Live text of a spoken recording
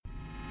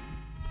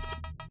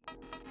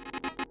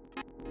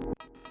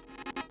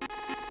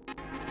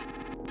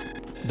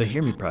The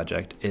Hear Me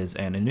Project is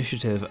an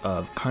initiative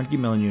of Carnegie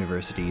Mellon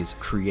University's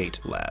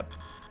Create Lab.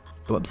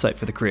 The website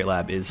for the Create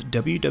Lab is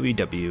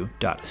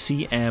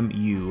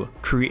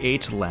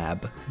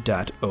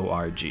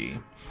www.cmucreatelab.org,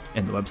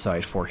 and the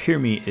website for Hear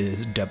Me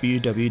is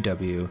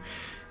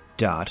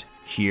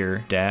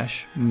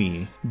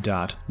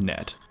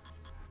www.hear-me.net.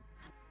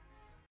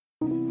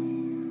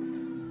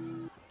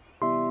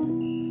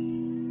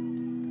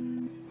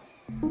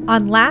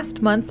 On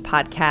last month's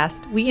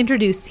podcast, we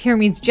introduced Hear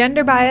Me's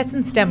Gender Bias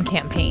in STEM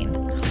campaign.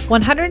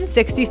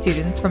 160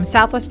 students from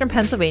southwestern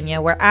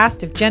Pennsylvania were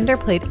asked if gender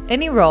played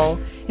any role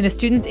in a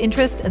student's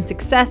interest and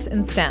success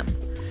in STEM.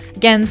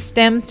 Again,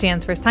 STEM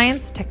stands for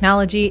science,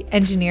 technology,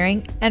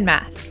 engineering, and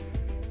math.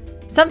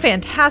 Some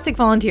fantastic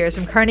volunteers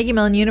from Carnegie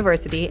Mellon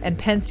University and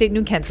Penn State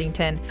New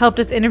Kensington helped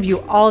us interview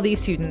all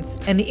these students,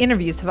 and the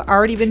interviews have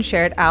already been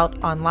shared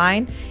out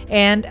online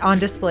and on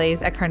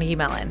displays at Carnegie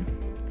Mellon.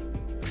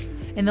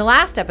 In the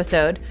last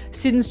episode,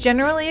 students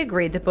generally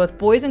agreed that both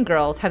boys and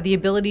girls have the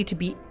ability to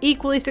be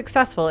equally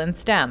successful in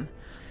STEM.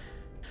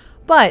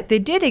 But they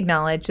did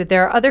acknowledge that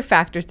there are other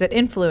factors that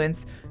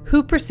influence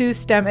who pursues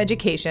STEM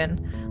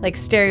education, like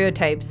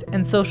stereotypes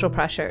and social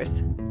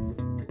pressures.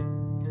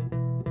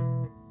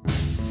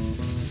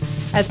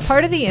 As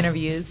part of the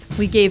interviews,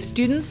 we gave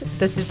students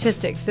the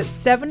statistics that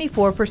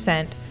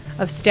 74%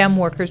 of STEM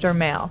workers are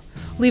male,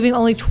 leaving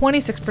only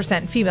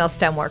 26% female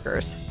STEM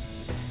workers.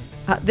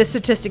 This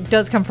statistic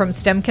does come from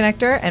STEM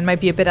Connector and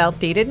might be a bit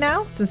outdated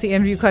now since the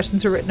interview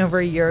questions were written over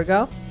a year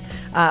ago.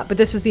 But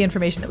this was the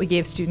information that we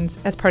gave students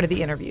as part of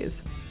the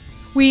interviews.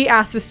 We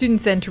asked the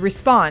students then to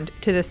respond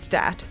to this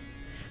stat.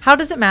 How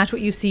does it match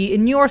what you see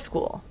in your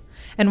school?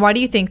 And why do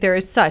you think there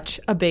is such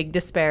a big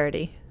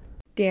disparity?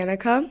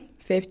 Danica,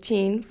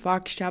 15,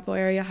 Fox Chapel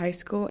Area High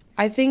School.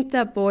 I think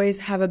that boys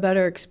have a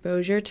better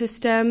exposure to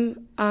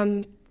STEM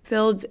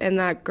fields and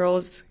that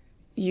girls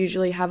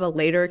usually have a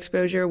later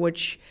exposure,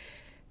 which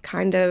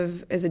kind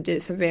of is a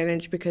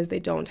disadvantage because they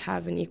don't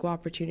have an equal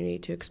opportunity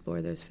to explore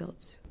those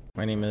fields.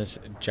 My name is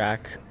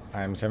Jack.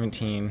 I'm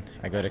 17.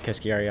 I go to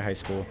Kiski Area High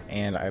School,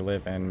 and I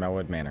live in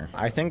Melwood Manor.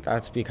 I think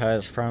that's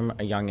because from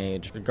a young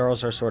age,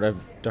 girls are sort of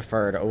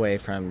deferred away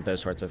from those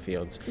sorts of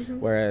fields,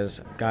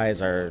 whereas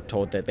guys are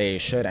told that they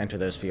should enter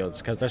those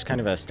fields because there's kind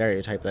of a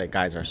stereotype that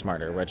guys are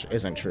smarter, which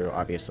isn't true,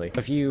 obviously.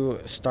 If you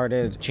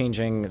started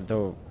changing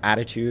the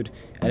attitude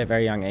at a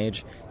very young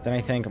age, then I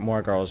think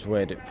more girls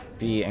would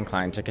be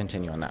inclined to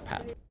continue on that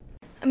path.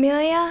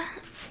 Amelia,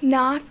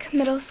 Knock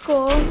Middle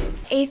School,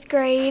 8th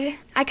grade.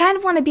 I kind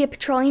of want to be a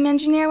petroleum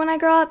engineer when I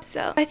grow up,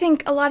 so I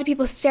think a lot of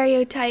people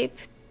stereotype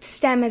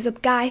STEM as a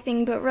guy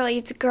thing, but really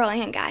it's a girl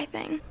and guy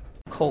thing.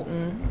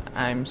 Colton,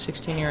 I'm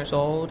 16 years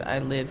old. I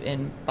live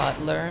in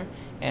Butler,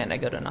 and I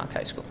go to Knock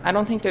High School. I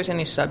don't think there's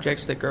any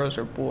subjects that girls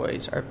or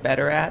boys are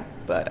better at,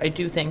 but I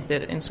do think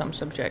that in some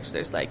subjects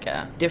there's like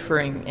a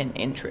differing in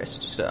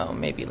interest. So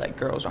maybe like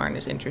girls aren't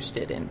as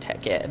interested in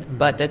tech ed,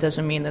 but that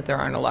doesn't mean that there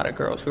aren't a lot of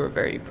girls who are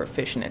very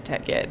proficient at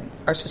tech ed.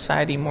 Our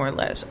society more or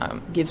less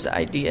gives the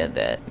idea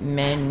that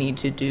men need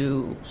to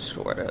do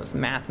sort of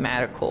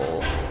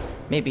mathematical,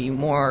 maybe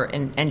more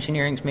in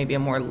engineering's maybe a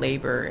more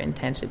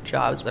labor-intensive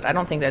jobs, but I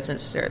don't think that's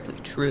necessarily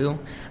true.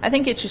 I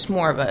think it's just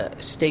more of a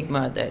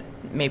stigma that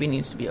maybe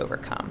needs to be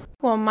overcome.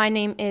 Well, my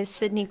name is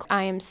Sydney.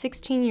 I am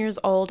 16 years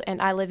old,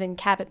 and I live in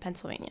Cabot,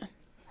 Pennsylvania.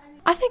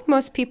 I think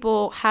most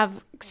people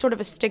have sort of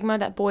a stigma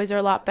that boys are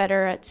a lot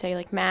better at, say,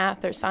 like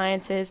math or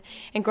sciences,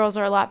 and girls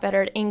are a lot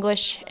better at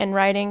English and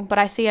writing, but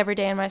I see every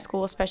day in my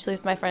school, especially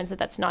with my friends, that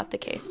that's not the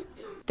case.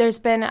 There's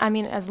been,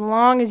 as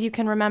long as you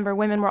can remember,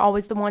 women were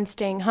always the ones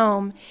staying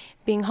home,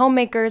 being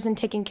homemakers and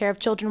taking care of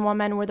children, while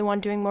men were the one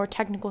doing more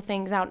technical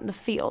things out in the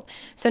field.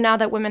 So now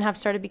that women have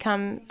started to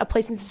become a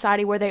place in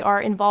society where they are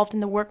involved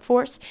in the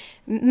workforce,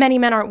 many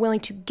men aren't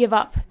willing to give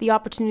up the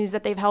opportunities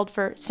that they've held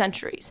for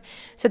centuries.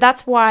 So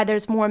that's why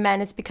there's more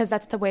men. It's because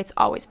that's the way it's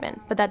always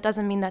been. But that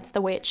doesn't mean that's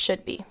the way it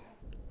should be.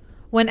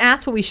 When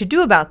asked what we should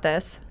do about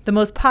this, the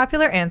most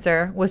popular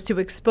answer was to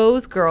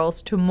expose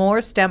girls to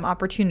more STEM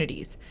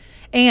opportunities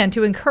and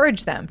to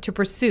encourage them to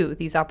pursue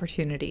these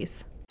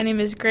opportunities. My name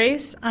is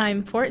Grace.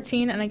 I'm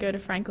 14 and I go to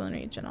Franklin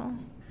Regional.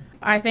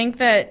 I think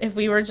that if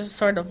we were just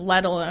sort of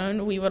let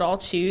alone, we would all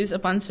choose a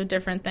bunch of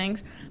different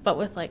things. But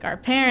with like our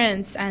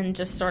parents and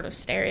just sort of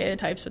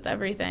stereotypes with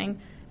everything,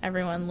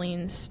 everyone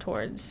leans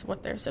towards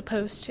what they're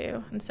supposed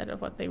to instead of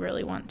what they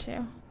really want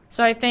to.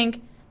 So I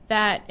think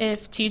that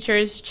if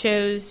teachers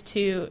chose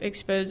to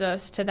expose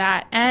us to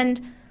that and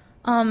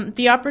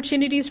the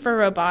opportunities for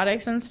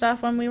robotics and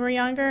stuff when we were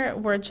younger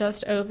were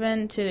just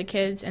open to the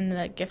kids in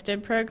the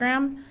gifted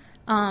program.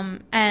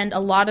 And a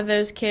lot of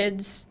those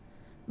kids,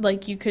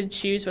 like, you could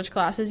choose which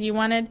classes you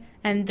wanted,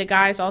 and the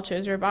guys all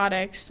chose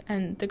robotics,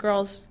 and the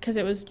girls, because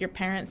it was your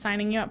parents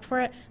signing you up for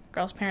it, the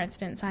girls' parents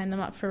didn't sign them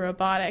up for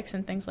robotics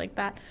and things like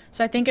that.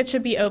 So I think it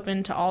should be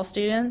open to all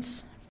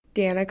students.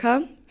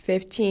 Danica,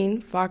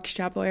 15, Fox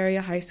Chapel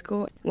Area High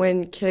School.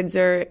 When kids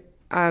are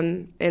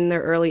in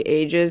their early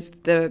ages,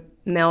 the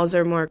males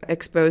are more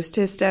exposed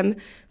to STEM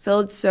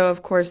fields, so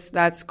of course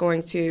that's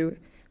going to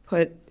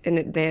put in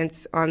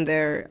advance on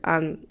their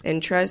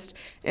interest,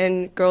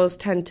 and girls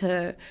tend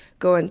to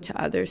go into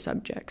other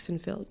subjects and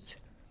fields.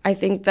 I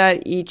think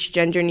that each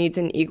gender needs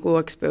an equal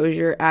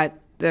exposure at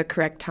the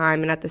correct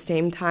time and at the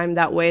same time.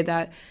 That way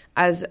that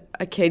as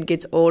a kid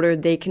gets older,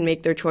 they can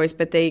make their choice,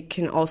 but they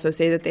can also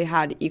say that they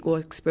had equal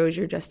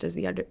exposure just as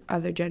the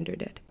other gender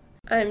did.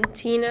 I'm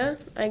Tina.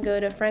 I go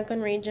to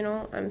Franklin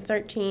Regional. I'm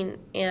 13,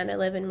 and I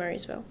live in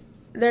Murraysville.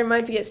 There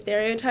might be a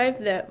stereotype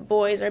that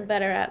boys are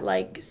better at,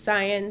 like,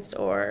 science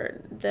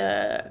or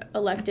the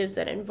electives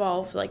that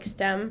involve, like,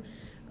 STEM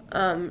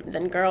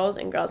than girls,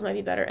 and girls might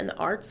be better in the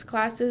arts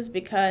classes,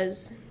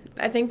 because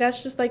I think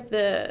that's just, like,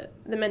 the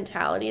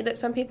mentality that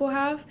some people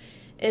have,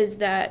 is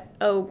that,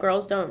 oh,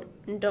 girls don't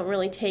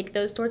really take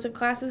those sorts of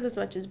classes as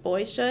much as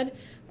boys should.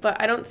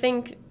 But I don't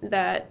think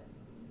that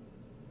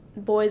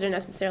boys are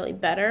necessarily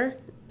better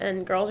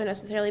and girls are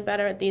necessarily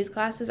better at these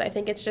classes. I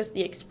think it's just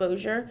the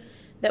exposure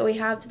that we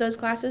have to those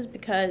classes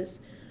because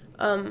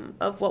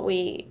of what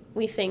we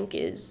think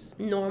is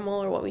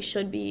normal or what we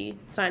should be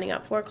signing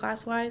up for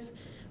class-wise.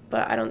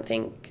 But I don't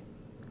think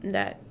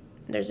that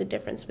there's a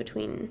difference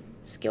between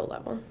skill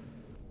level.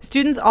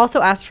 Students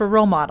also asked for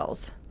role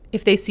models.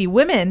 If they see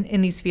women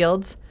in these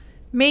fields,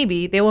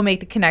 maybe they will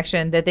make the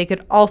connection that they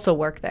could also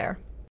work there.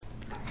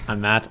 I'm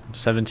Matt. I'm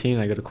 17.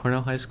 I go to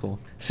Cornell High School.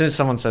 As soon as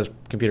someone says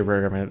computer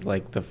programming,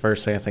 like the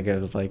first thing I think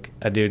of is like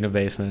a dude in a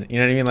basement. You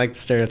know what I mean? Like the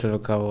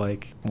stereotypical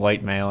like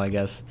white male, I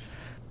guess.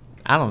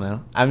 I don't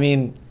know. I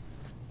mean,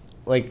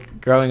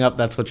 like growing up,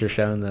 that's what you're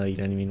shown, though. You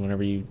know what I mean?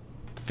 Whenever you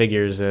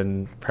figures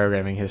in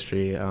programming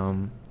history,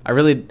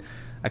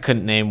 I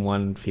couldn't name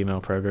one female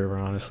programmer.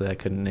 Honestly, I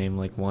couldn't name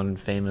like one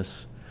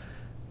famous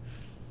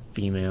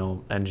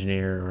female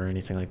engineer or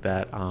anything like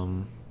that.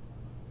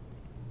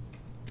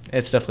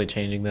 It's definitely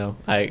changing, though.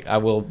 I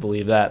will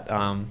believe that.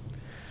 I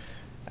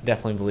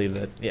definitely believe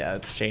that, yeah,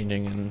 it's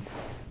changing, and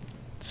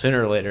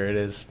sooner or later it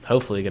is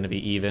hopefully going to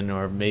be even,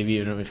 or maybe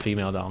even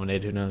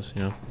female-dominated. Who knows,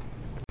 you know?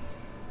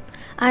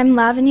 I'm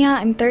Lavinia.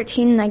 I'm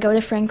 13, and I go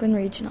to Franklin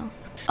Regional.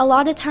 A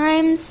lot of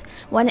times,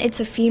 when it's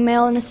a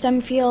female in the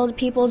STEM field,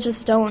 people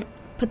just don't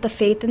put the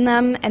faith in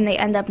them, and they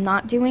end up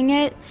not doing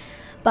it.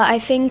 But I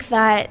think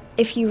that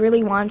if you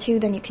really want to,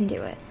 then you can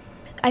do it.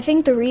 I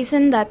think the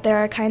reason that there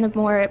are kind of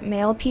more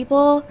male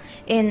people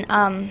in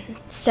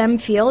STEM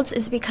fields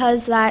is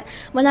because that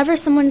whenever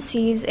someone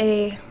sees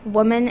a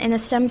woman in a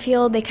STEM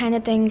field, they kind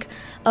of think,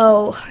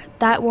 oh,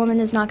 that woman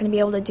is not going to be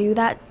able to do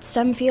that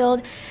STEM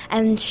field,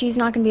 and she's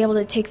not going to be able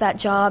to take that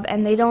job,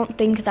 and they don't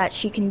think that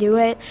she can do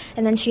it,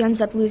 and then she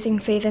ends up losing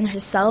faith in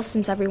herself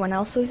since everyone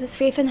else loses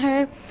faith in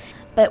her.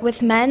 But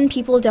with men,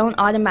 people don't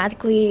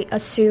automatically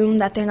assume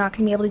that they're not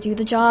going to be able to do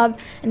the job,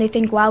 and they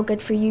think, wow,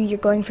 good for you, you're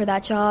going for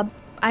that job.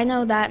 I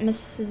know that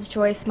Mrs.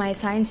 Joyce, my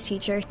science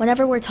teacher,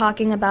 whenever we're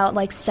talking about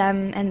like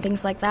STEM and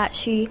things like that,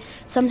 she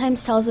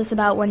sometimes tells us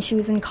about when she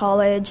was in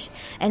college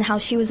and how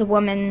she was a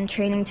woman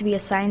training to be a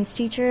science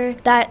teacher,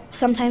 that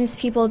sometimes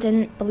people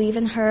didn't believe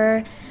in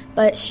her,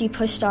 but she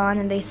pushed on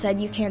and they said,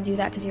 you can't do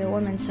that because you're a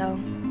woman. So,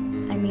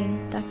 I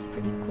mean, that's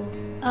pretty cool.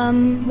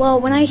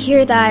 Well, when I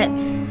hear that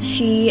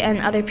she and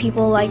other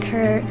people like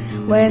her,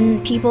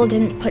 when people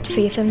didn't put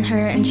faith in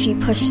her and she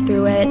pushed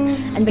through it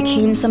and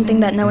became something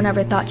that no one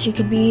ever thought she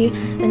could be,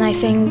 then I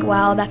think,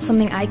 wow, that's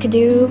something I could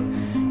do.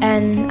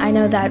 And I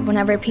know that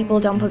whenever people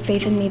don't put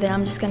faith in me, then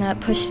I'm just going to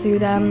push through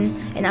them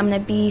and I'm going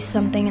to be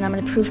something and I'm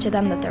going to prove to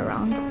them that they're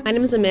wrong. My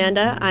name is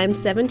Amanda. I'm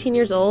 17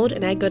 years old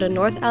and I go to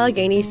North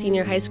Allegheny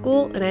Senior High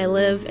School and I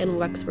live in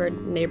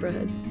Wexford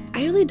neighborhood.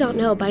 I really don't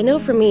know, but I know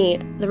for me,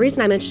 the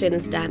reason I'm interested in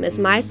STEM is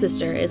my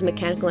sister is a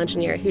mechanical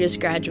engineer who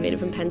just graduated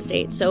from Penn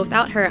State. So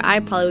without her,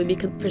 I probably would be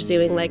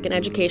pursuing like an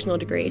educational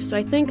degree. So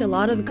I think a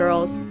lot of the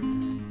girls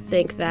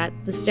think that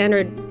the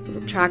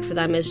standard track for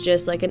them is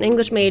just like an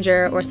English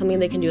major or something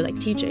they can do like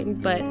teaching.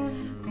 But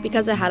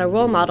because I had a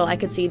role model, I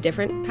could see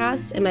different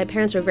paths. And my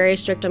parents were very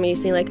strict on me,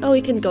 saying like, oh,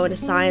 you can go into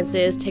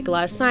sciences, take a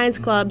lot of science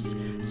clubs.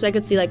 So I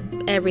could see like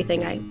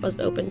everything I was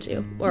open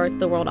to or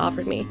the world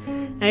offered me.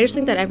 And I just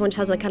think that everyone just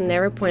has like kind of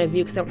narrow point of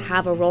view because they don't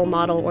have a role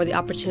model or the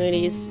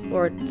opportunities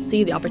or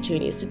see the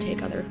opportunities to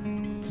take other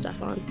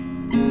stuff on.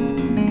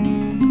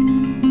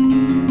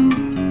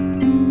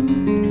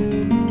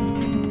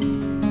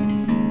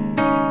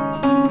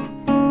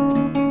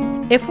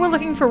 If we're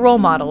looking for role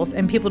models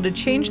and people to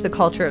change the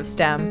culture of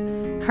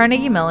STEM,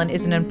 Carnegie Mellon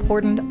is an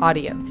important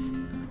audience.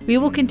 We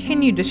will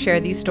continue to share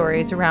these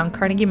stories around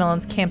Carnegie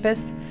Mellon's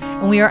campus,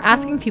 and we are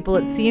asking people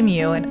at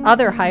CMU and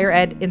other higher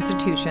ed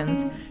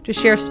institutions to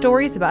share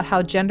stories about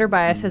how gender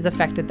bias has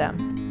affected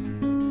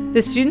them.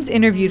 The students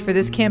interviewed for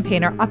this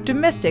campaign are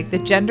optimistic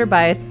that gender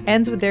bias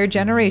ends with their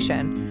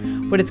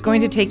generation, but it's going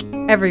to take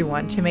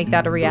everyone to make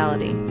that a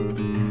reality.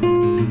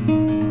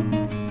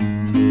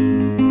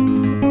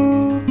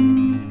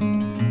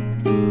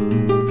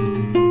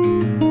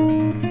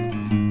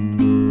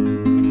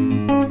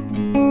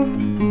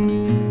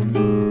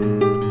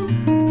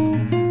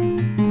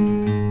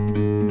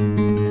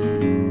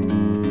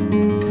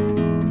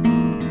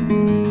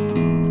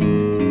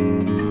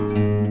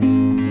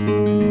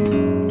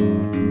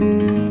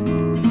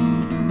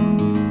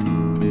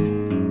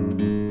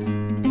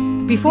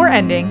 Before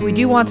ending, we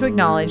do want to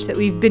acknowledge that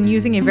we've been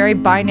using a very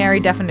binary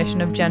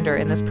definition of gender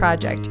in this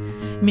project,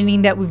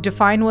 meaning that we've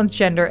defined one's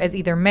gender as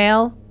either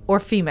male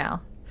or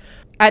female.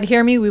 At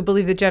Hear Me, we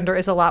believe that gender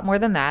is a lot more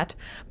than that,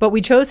 but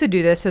we chose to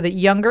do this so that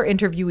younger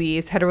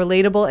interviewees had a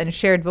relatable and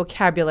shared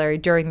vocabulary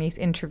during these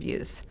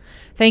interviews.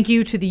 Thank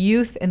you to the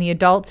youth and the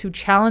adults who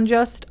challenge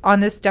us on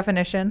this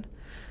definition.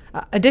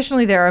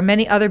 Additionally, there are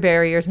many other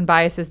barriers and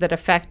biases that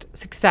affect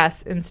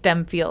success in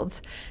STEM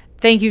fields.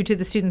 Thank you to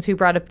the students who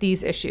brought up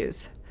these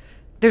issues.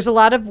 There's a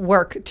lot of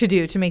work to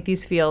do to make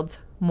these fields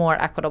more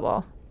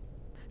equitable.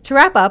 To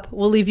wrap up,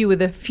 we'll leave you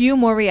with a few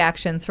more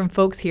reactions from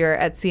folks here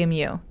at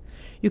CMU.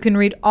 You can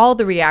read all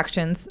the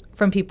reactions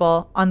from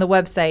people on the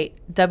website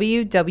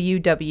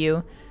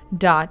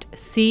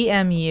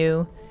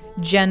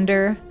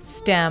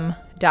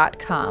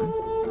www.cmugenderstem.com.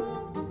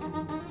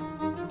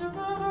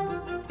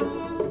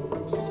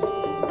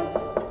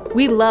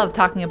 We love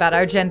talking about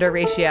our gender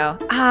ratio.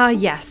 Ah,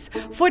 yes,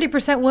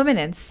 40% women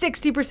and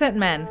 60%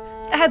 men.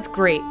 That's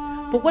great.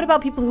 But what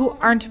about people who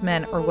aren't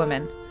men or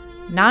women?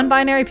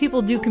 Non-binary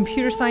people do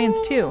computer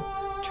science too.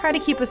 Try to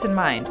keep us in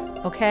mind,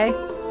 okay?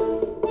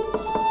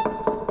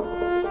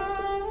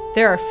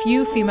 There are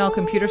few female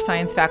computer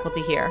science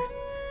faculty here.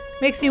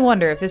 Makes me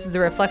wonder if this is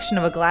a reflection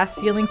of a glass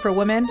ceiling for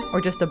women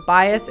or just a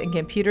bias in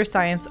computer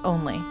science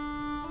only.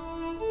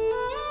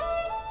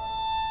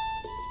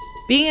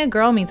 Being a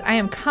girl means I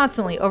am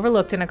constantly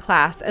overlooked in a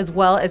class as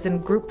well as in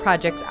group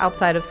projects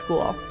outside of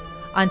school.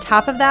 On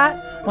top of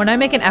that, when I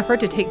make an effort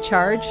to take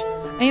charge,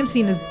 I am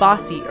seen as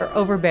bossy or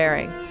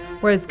overbearing,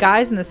 whereas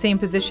guys in the same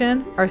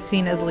position are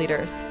seen as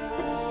leaders.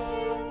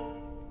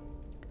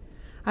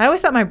 I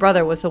always thought my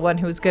brother was the one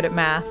who was good at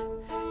math.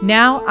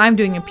 Now I'm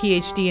doing a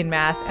PhD in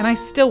math, and I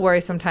still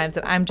worry sometimes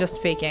that I'm just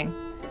faking.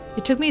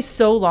 It took me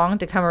so long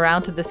to come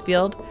around to this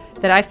field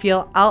that I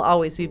feel I'll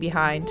always be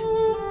behind.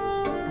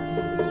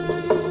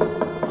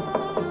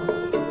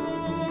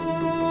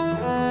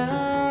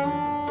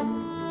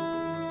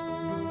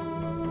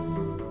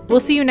 We'll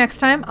see you next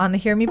time on the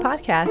Hear Me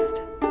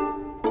podcast.